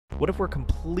What if we're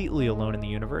completely alone in the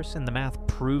universe and the math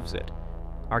proves it?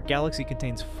 Our galaxy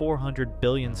contains 400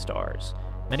 billion stars,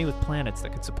 many with planets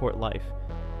that could support life.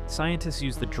 Scientists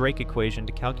use the Drake equation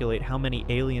to calculate how many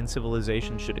alien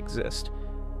civilizations should exist.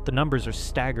 The numbers are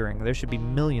staggering. There should be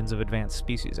millions of advanced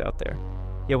species out there.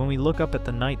 Yet when we look up at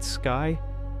the night sky,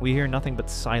 we hear nothing but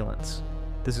silence.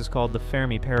 This is called the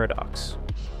Fermi paradox,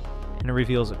 and it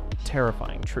reveals a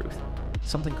terrifying truth.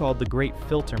 Something called the Great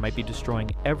Filter might be destroying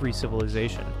every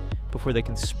civilization before they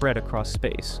can spread across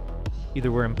space.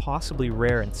 Either we're impossibly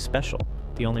rare and special,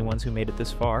 the only ones who made it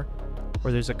this far,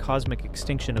 or there's a cosmic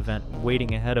extinction event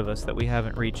waiting ahead of us that we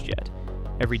haven't reached yet.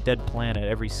 Every dead planet,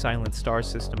 every silent star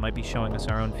system might be showing us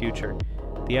our own future.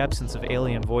 The absence of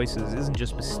alien voices isn't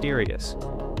just mysterious.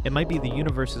 It might be the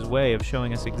universe's way of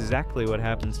showing us exactly what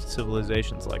happens to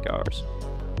civilizations like ours.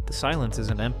 The silence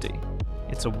isn't empty.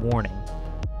 It's a warning.